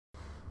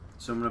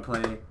So I'm gonna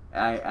play.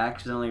 I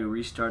accidentally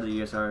restarted the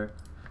ussr.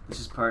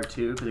 This is part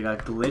 2 because it got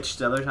glitched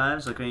the other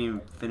time, so I couldn't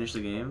even finish the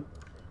game.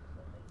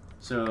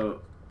 So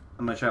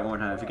I'm gonna try it one more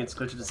time. If it gets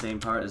glitched at the same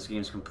part, this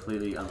game's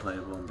completely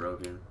unplayable and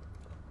broken.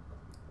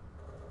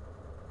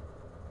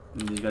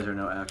 And these guys are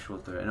no actual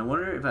threat. And I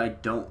wonder if I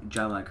don't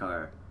jump my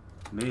car.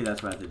 Maybe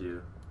that's what I have to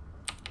do.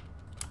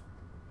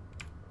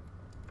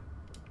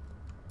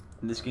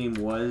 And this game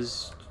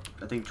was,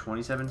 I think,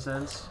 27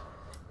 cents.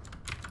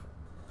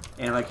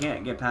 And if I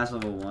can't get past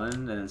level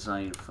 1, then it's not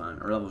even fun.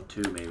 Or level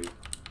 2, maybe.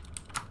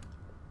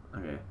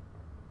 Okay.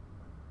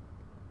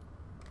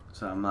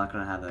 So I'm not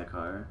gonna have that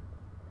car.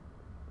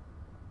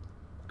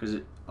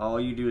 Because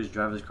all you do is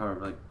drive this car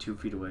like 2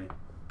 feet away.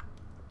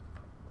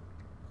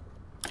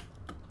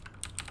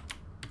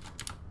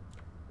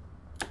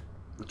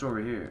 What's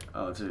over here?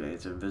 Oh, it's an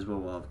invisible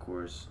wall, of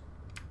course.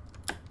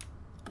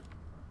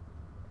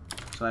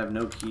 So I have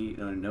no key,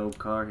 no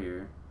car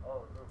here.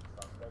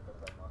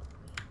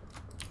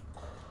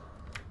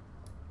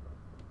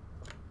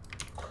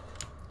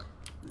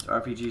 This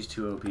RPG is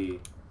too OP.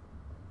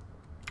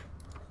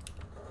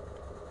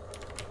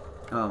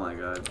 Oh my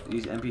god,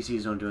 these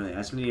NPCs don't do anything. I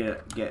just need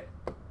to get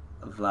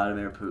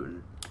Vladimir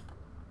Putin.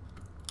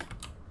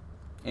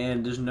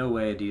 And there's no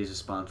way Adidas is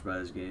sponsored by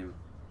this game.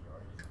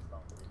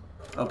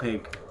 Oh,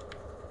 pig.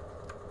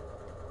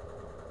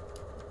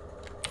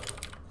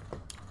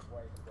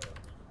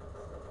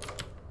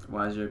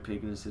 Why is there a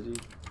pig in the city?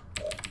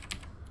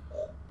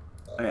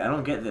 Okay, I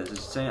don't get this.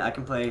 It's saying I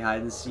can play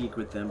hide and seek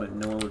with them, but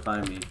no one would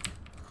find me.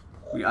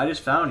 I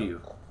just found you.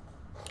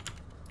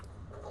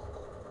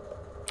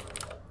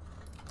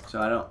 So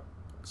I don't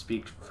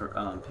speak for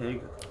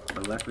pig,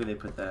 but luckily they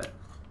put that.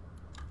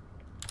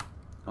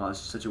 Oh, it's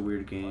such a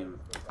weird game.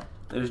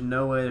 There's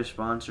no way they're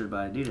sponsored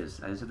by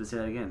Adidas. I just have to say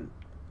that again.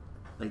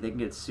 Like, they can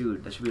get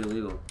sued. That should be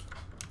illegal.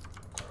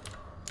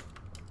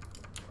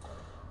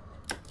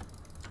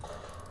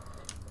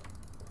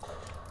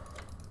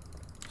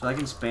 So I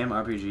can spam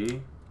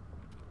RPG.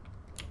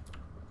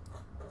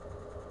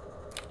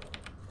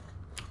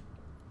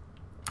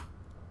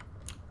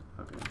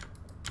 Okay.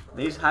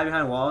 They just hide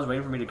behind walls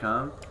waiting for me to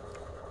come.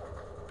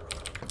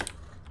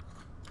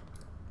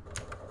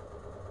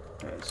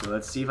 Okay, so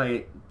let's see if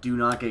I do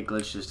not get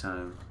glitched this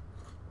time.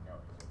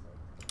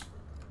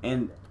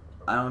 And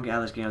I don't get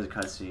how this game has a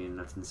cutscene.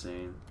 That's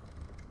insane.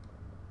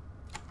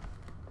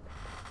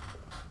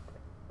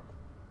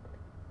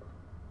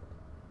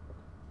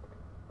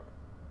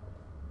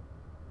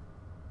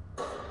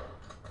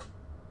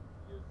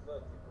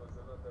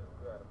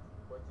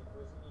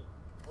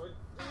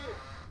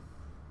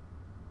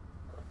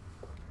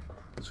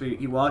 So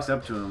he walks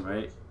up to him,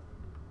 right?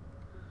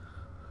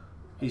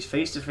 He's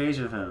face to face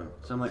with him.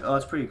 So I'm like, oh,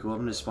 that's pretty cool. I'm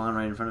gonna spawn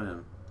right in front of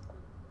him.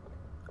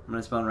 I'm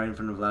gonna spawn right in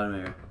front of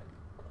Vladimir.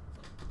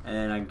 And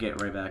then I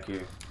get right back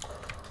here.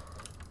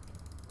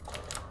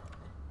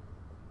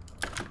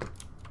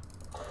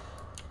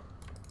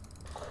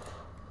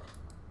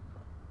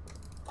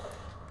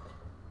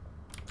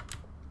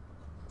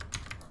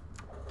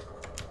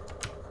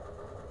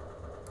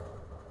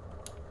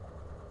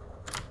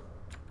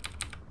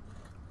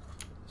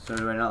 So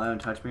do I not let him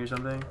touch me or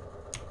something?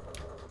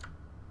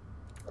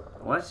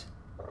 What?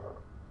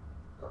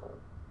 I have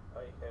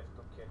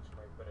to catch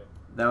my breath.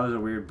 That was a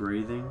weird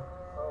breathing.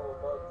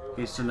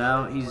 Okay, so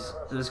now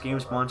this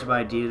game's sponsored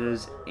by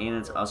Adidas, and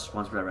it's also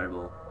sponsored by Red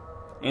Bull.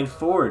 And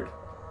Ford!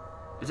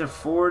 It's a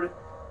Ford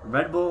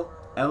Red Bull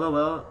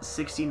LOL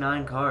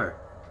 69 car.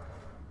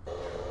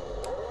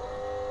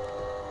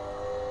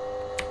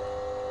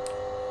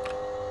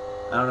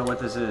 I don't know what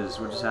this is.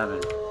 What just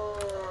happened?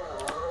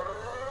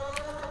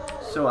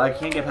 So I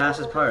can't get past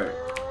this part.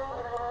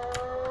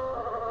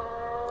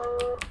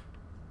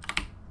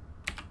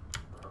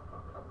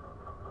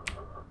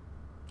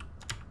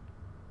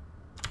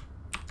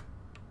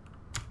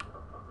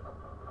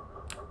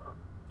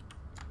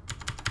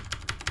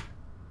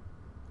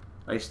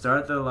 I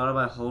start the lotto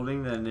by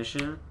holding the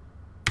ignition.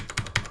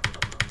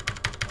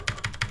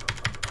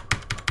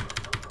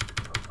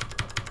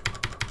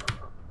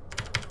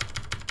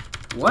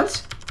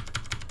 What?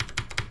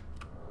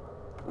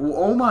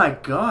 Oh my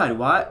god,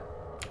 what?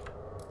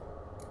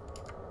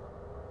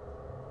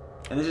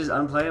 And this is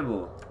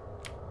unplayable.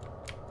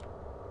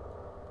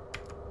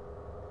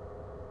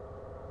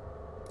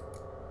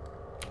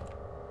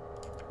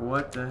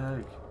 What the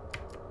heck?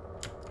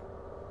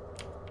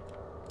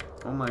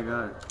 Oh my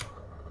god.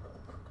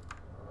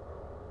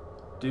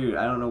 Dude,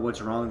 I don't know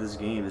what's wrong with this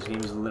game. This game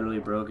is literally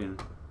broken.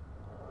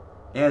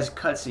 It has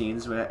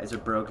cutscenes, but it's a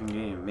broken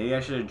game. Maybe I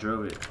should have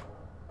drove it.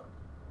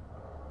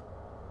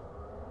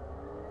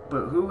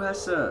 But who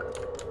has to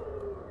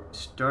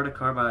start a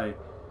car by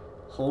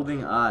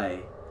holding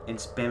I and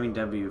spamming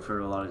W for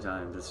a lot of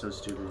time? That's so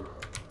stupid.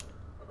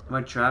 Am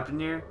I trapped in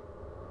here?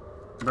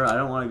 Bro, I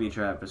don't want to be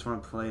trapped. I just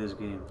want to play this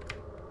game.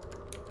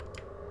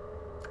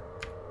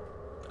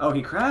 Oh,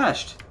 he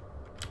crashed!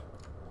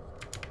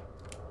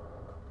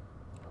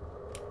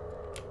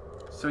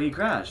 So he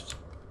crashed.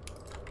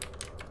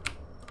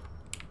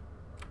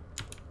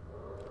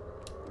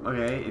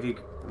 Okay, if he...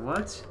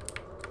 What?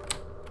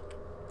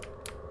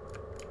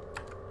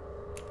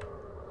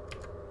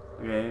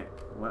 Okay,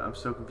 what? I'm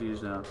so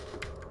confused now.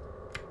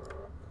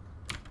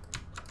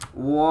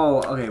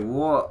 Whoa, okay,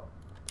 whoa.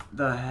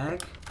 The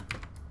heck?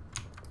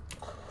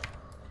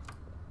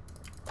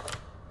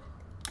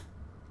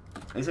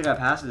 At least I got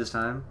past it this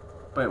time.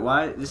 Wait,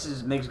 why? This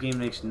is game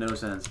makes no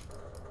sense.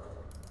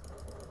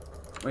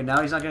 Wait,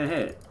 now he's not gonna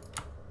hit.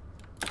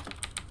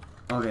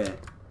 Okay.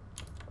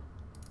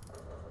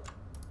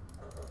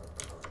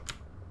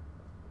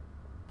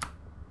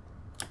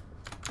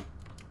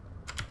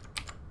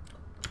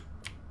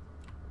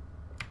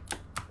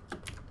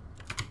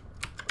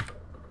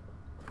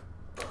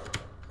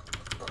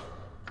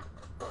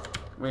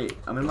 Wait,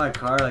 I'm in my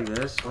car like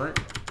this? What?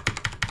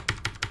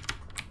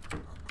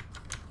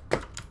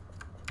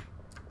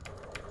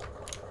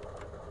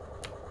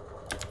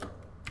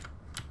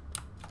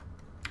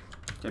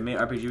 Did me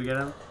RPG get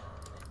him?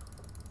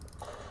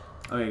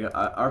 Okay,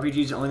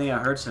 RPG's the only thing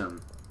that hurts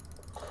him.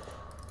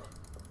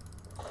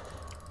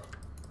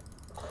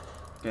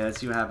 Okay, let's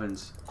see what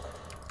happens.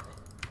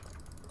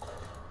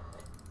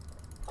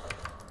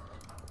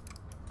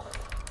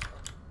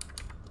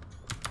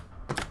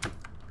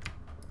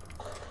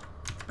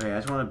 Okay, I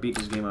just want to beat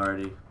this game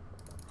already.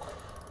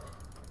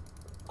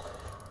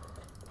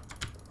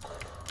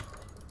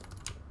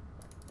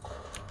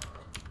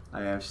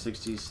 I have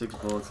 66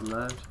 bullets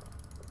left.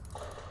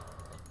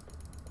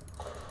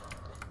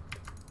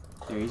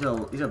 Yeah, he's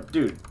a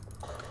dude.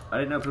 I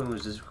didn't know Puma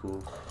was this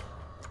cool.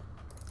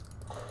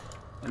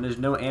 And there's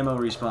no ammo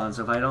respawn,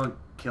 so if I don't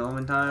kill him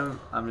in time,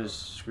 I'm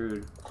just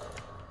screwed.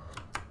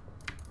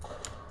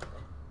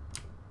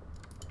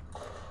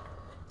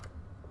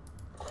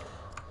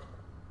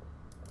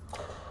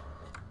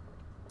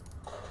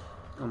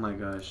 Oh my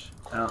gosh.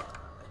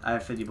 I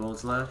have 50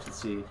 bullets left.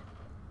 Let's see.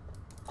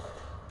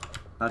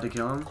 About to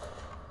kill him.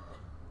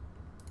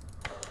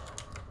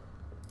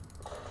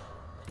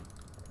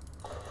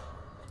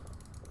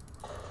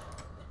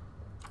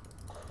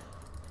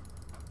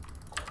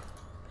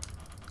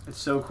 It's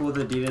so cool,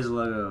 the Adidas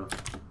logo.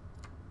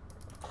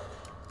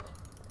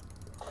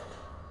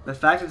 The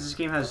fact that this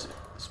game has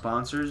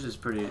sponsors is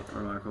pretty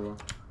remarkable.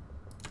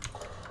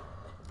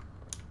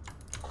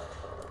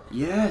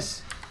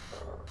 Yes!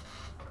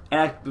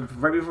 And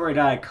right before I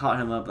died, I caught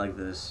him up like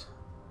this.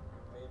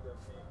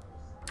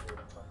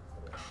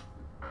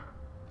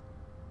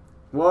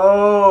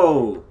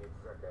 Whoa!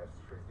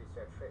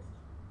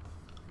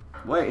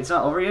 Wait, it's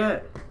not over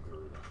yet?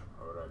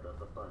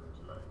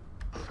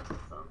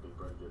 Some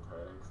people get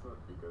hiring slot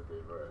because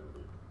they were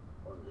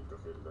only to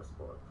fill the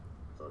spot,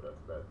 so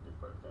that bad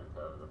people can't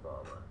have the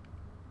power.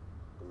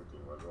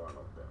 Putin was one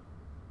of them.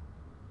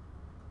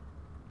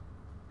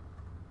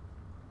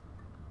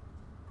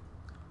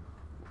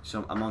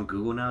 So I'm on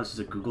Google now. This is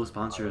a Google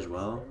sponsor as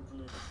well.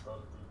 The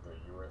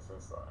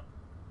ussr.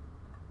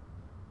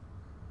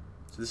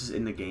 So this is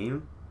in the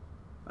game?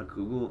 A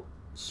Google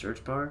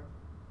search bar?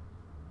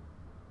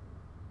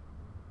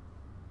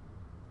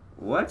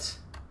 What?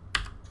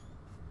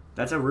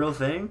 That's a real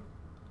thing?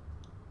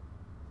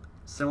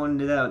 Someone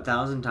did that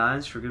 1,000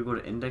 times for Google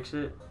to index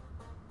it?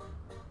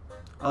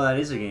 Oh, that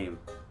is a game.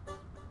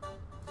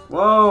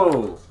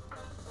 Whoa!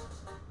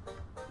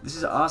 This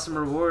is an awesome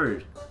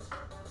reward.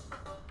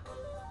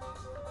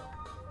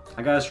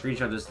 I gotta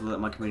screenshot this to let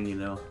my community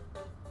know.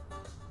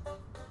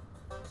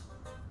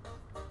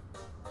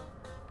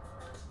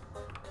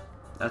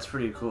 That's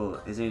pretty cool.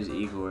 His name is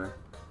Igor.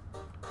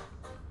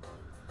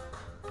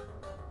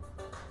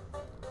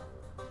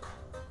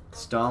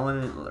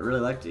 Stalin really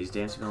liked it. He's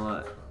dancing a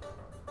lot.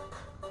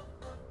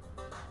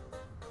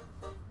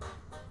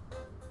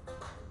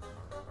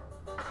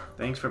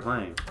 Thanks for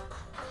playing.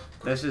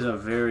 This is a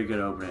very good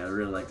opening. I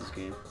really like this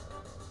game.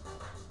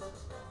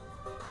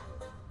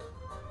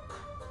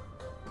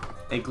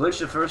 It glitched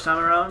the first time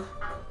around,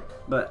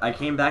 but I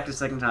came back the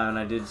second time and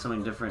I did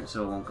something different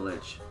so it won't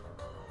glitch.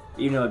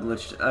 Even though it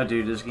glitched. Oh,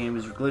 dude, this game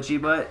is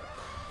glitchy, but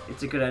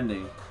it's a good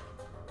ending.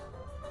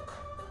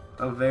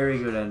 A very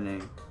good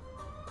ending.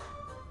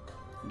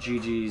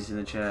 GG's in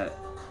the chat.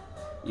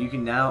 You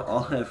can now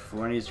all have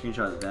 4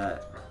 screenshots of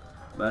that.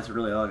 But that's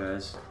really all,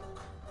 guys.